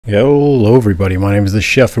Hello everybody, my name is the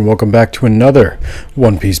Chef and welcome back to another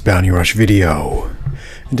One Piece Bounty Rush video.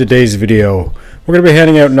 In today's video, we're going to be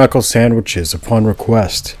handing out knuckle sandwiches upon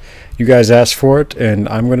request. You guys asked for it and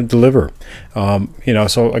I'm going to deliver.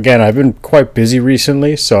 So again, I've been quite busy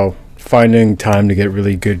recently, so finding time to get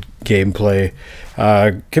really good gameplay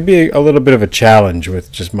could be a little bit of a challenge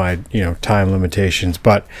with just my time limitations,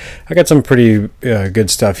 but I got some pretty good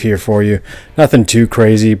stuff here for you. Nothing too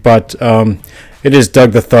crazy, but it is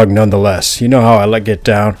Doug the Thug nonetheless. You know how I like get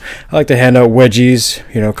down. I like to hand out wedgies,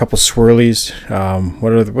 a couple swirlies.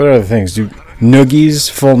 What are the things? Do noogies,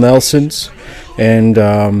 full Nelsons, and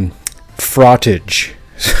frottage.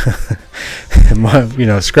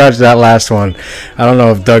 Scratch that last one. I don't know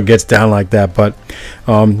if Doug gets down like that, but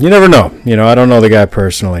you never know. I don't know the guy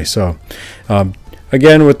personally. So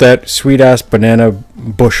again, with that sweet ass banana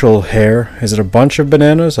bushel hair. Is it a bunch of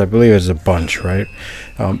bananas? I believe it's a bunch, right?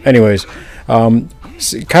 Anyways, kind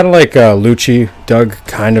of like Lucci, Doug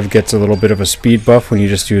kind of gets a little bit of a speed buff when you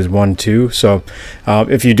just use 1-2. So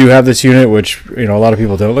if you do have this unit, which a lot of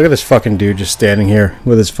people don't, look at this fucking dude just standing here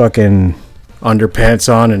with his fucking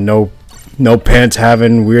underpants on and no pants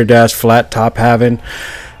having, weird ass flat top having.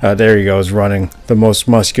 There he goes, running the most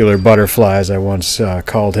muscular butterfly, as I once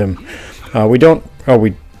called him. We don't have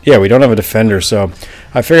a defender, so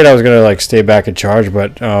I figured I was gonna stay back in charge,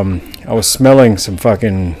 but I was smelling some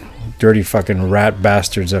fucking dirty fucking rat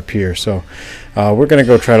bastards up here, so we're gonna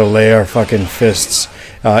go try to lay our fucking fists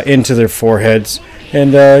into their foreheads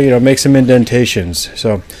and make some indentations.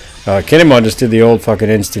 So Kinemon just did the old fucking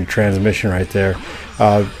instant transmission right there.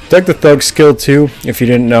 Doug the Thug skill 2, if you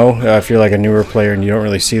didn't know, if you're like a newer player and you don't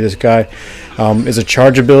really see this guy, is a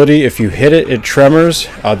charge ability. If you hit it, it tremors.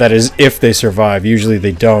 That is if they survive. Usually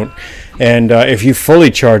they don't. And if you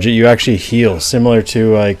fully charge it, you actually heal, similar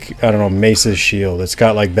to Mesa's shield. It's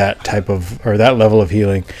got like that type of, or that level of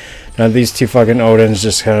healing. Now these two fucking Odins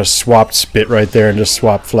just kind of swapped spit right there and just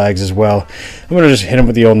swapped flags as well. I'm going to just hit him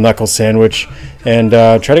with the old knuckle sandwich and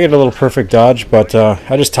try to get a little perfect dodge, but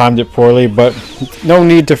I just timed it poorly, but no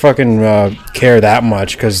need to fucking care that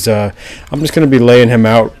much, because I'm just going to be laying him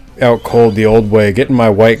out cold the old way, getting my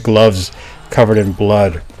white gloves covered in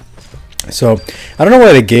blood. So I don't know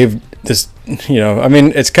why they gave this,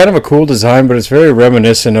 it's kind of a cool design, but it's very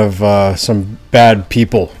reminiscent of some bad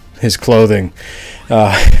people, his clothing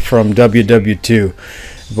from WW2,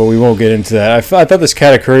 but we won't get into that. I thought this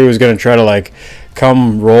Katakuri was going to try to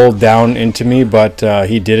come roll down into me, but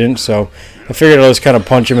he didn't, so I figured I'll just kind of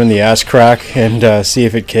punch him in the ass crack and see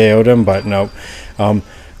if it KO'd him, but no.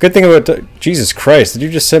 Good thing about Jesus Christ, did you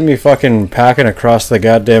just send me fucking packing across the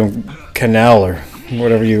goddamn canal, or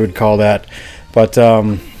whatever you would call that? But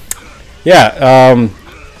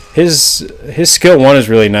his skill 1 is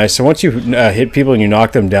really nice. So once you hit people and you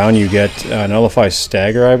knock them down, you get nullify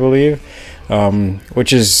stagger, I believe,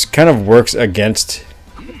 which is kind of works against,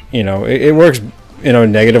 it works in a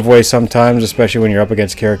negative way sometimes, especially when you're up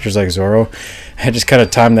against characters like Zoro. I just kind of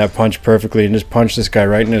timed that punch perfectly and just punched this guy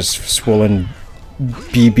right in his swollen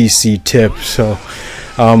BBC tip. So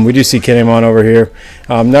we do see Kinemon over here.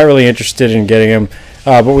 I'm not really interested in getting him,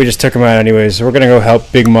 but we just took him out anyways. So we're gonna go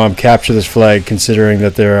help Big Mom capture this flag, considering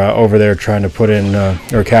that they're over there trying to put in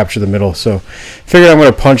or capture the middle. So figured I'm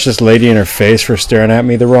gonna punch this lady in her face for staring at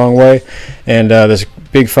me the wrong way, and this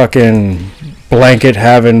big fucking blanket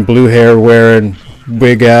having, blue hair wearing,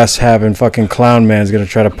 wig ass having fucking clown man's gonna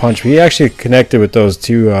try to punch me. He actually connected with those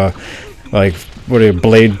two what are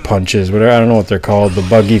blade punches, whatever, I don't know what they're called, the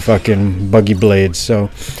buggy blades. So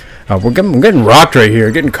I'm getting rocked right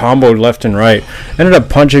here, getting comboed left and right. Ended up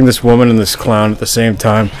punching this woman and this clown at the same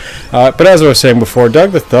time. But as I was saying before,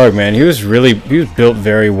 Doug the Thug, man, he was built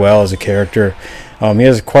very well as a character. He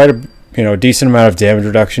has quite a decent amount of damage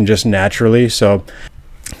reduction just naturally. So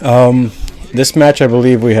this match, I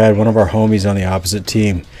believe we had one of our homies on the opposite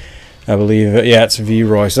team. I believe, yeah, it's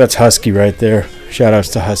V-Roy. So that's Husky right there. Shout outs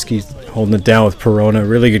to Husky, holding it down with Perona.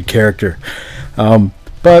 Really good character.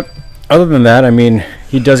 But other than that, I mean,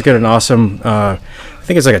 he does get an awesome, I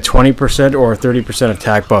think it's like a 20% or 30%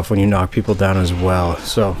 attack buff when you knock people down as well.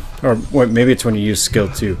 So, or maybe it's when you use skill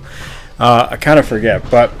 2. I kind of forget,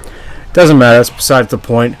 but doesn't matter. That's besides the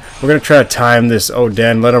point. We're going to try to time this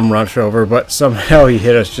Oden, let him rush over, but somehow he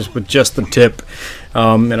hit us just with just the tip.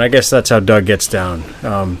 And I guess that's how Doug gets down.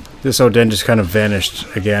 This Oden just kind of vanished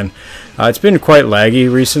again. It's been quite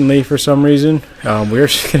laggy recently for some reason. We're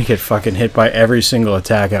just going to get fucking hit by every single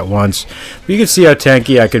attack at once. But you can see how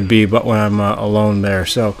tanky I could be but when I'm alone there.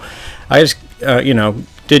 So I just,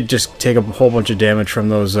 did just take a whole bunch of damage from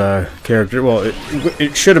those characters. Well,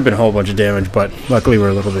 it should have been a whole bunch of damage, but luckily we're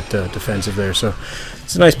a little bit defensive there. So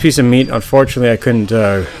it's a nice piece of meat. Unfortunately, I couldn't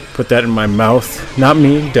put that in my mouth. Not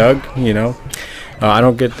me, Doug. You know, I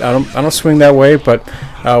don't swing that way. But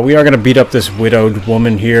we are gonna beat up this widowed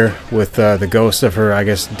woman here with the ghost of her, I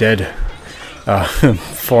guess, dead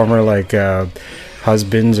former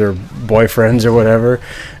husbands or boyfriends or whatever,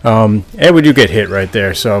 and we do get hit right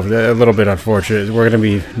there, so a little bit unfortunate. We're gonna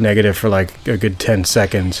be negative for like a good 10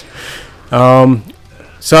 seconds.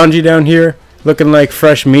 Sanji down here looking like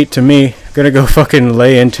fresh meat to me. Gonna go fucking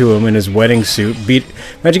lay into him in his wedding suit.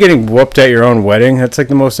 Imagine getting whooped at your own wedding. That's like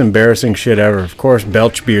the most embarrassing shit ever. Of course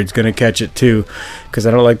Belchbeard's gonna catch it too, because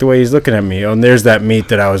I don't like the way he's looking at me. Oh, and there's that meat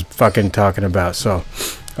that I was fucking talking about. So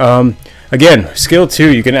again, skill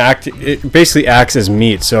 2, you can it basically acts as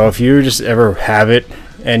meat. So if you just ever have it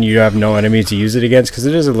and you have no enemy to use it against, because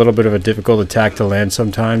it is a little bit of a difficult attack to land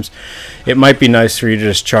sometimes, it might be nice for you to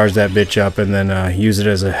just charge that bitch up and then use it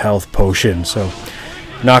as a health potion. So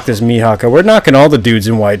knock this Mihawk out. We're knocking all the dudes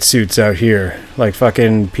in white suits out here, like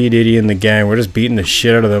fucking P. Diddy and the gang. We're just beating the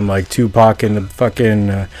shit out of them like Tupac and the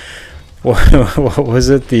fucking what was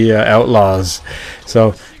it, the Outlaws.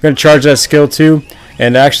 So I'm gonna charge that skill 2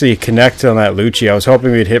 and actually connect on that Lucci. I was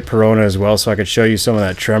hoping we'd hit Perona as well, so I could show you some of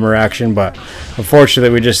that tremor action, but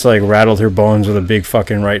unfortunately we just like rattled her bones with a big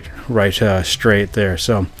fucking right straight there.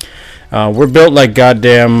 So we're built like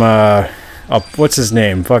goddamn what's his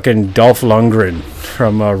name, fucking Dolph Lundgren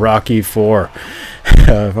from Rocky 4.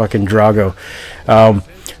 Fucking Drago.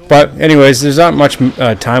 But anyways, there's not much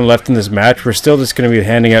time left in this match. We're still just going to be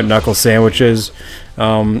handing out knuckle sandwiches.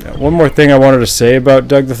 One more thing I wanted to say about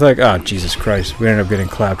Doug the Thug. Oh, Jesus Christ. We ended up getting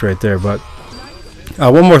clapped right there. But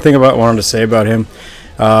one more thing I wanted to say about him.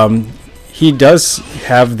 He does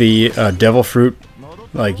have the Devil Fruit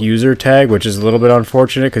user tag, which is a little bit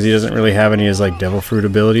unfortunate because he doesn't really have any of his Devil Fruit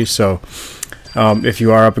abilities. So if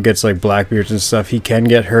you are up against Blackbeards and stuff, he can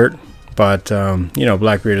get hurt. But you know,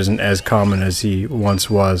 Blackbeard isn't as common as he once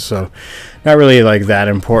was, so not really that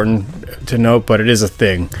important to note, but it is a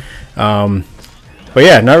thing. But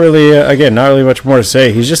yeah, not really again, not really much more to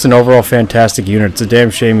say. He's just an overall fantastic unit. It's a damn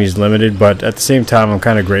shame he's limited, but at the same time I'm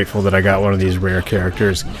kind of grateful that I got one of these rare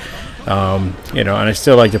characters. You know, and I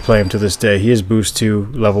still like to play him to this day. He is boost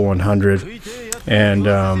 2 level 100, and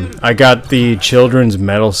I got the children's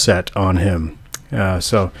medal set on him.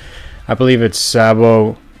 So I believe it's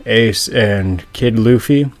Sabo, Ace, and Kid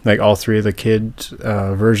Luffy, all 3 of the kids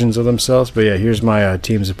versions of themselves. But yeah, here's my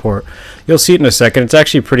team support. You'll see it in a second. It's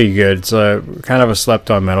actually pretty good. It's kind of a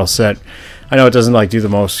slept-on metal set. I know it doesn't do the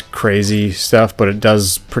most crazy stuff, but it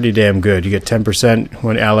does pretty damn good. You get 10%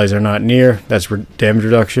 when allies are not near. That's damage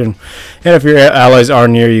reduction. And if your allies are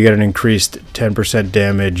near, you get an increased 10%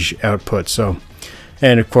 damage output. So,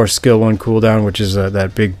 and of course skill 1 cooldown, which is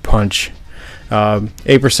that big punch.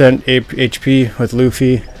 8% HP with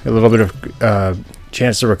Luffy, a little bit of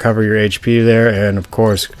chance to recover your HP there, and of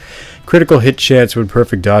course critical hit chance with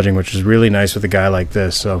perfect dodging, which is really nice with a guy like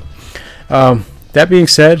this. So that being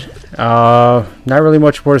said, not really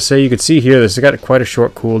much more to say. You can see here this has got quite a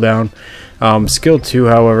short cooldown. Skill 2,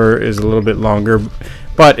 however, is a little bit longer,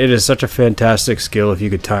 but it is such a fantastic skill if you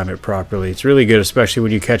could time it properly. It's really good, especially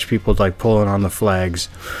when you catch people pulling on the flags.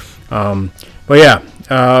 But yeah,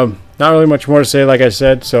 not really much more to say, like I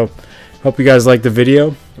said. So hope you guys liked the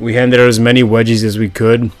video. We handed out as many wedgies as we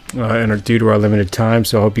could due to our limited time,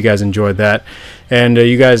 so I hope you guys enjoyed that. And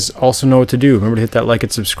you guys also know what to do. Remember to hit that like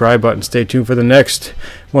and subscribe button. Stay tuned for the next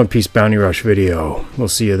One Piece Bounty Rush video. We'll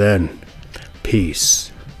see you then. Peace.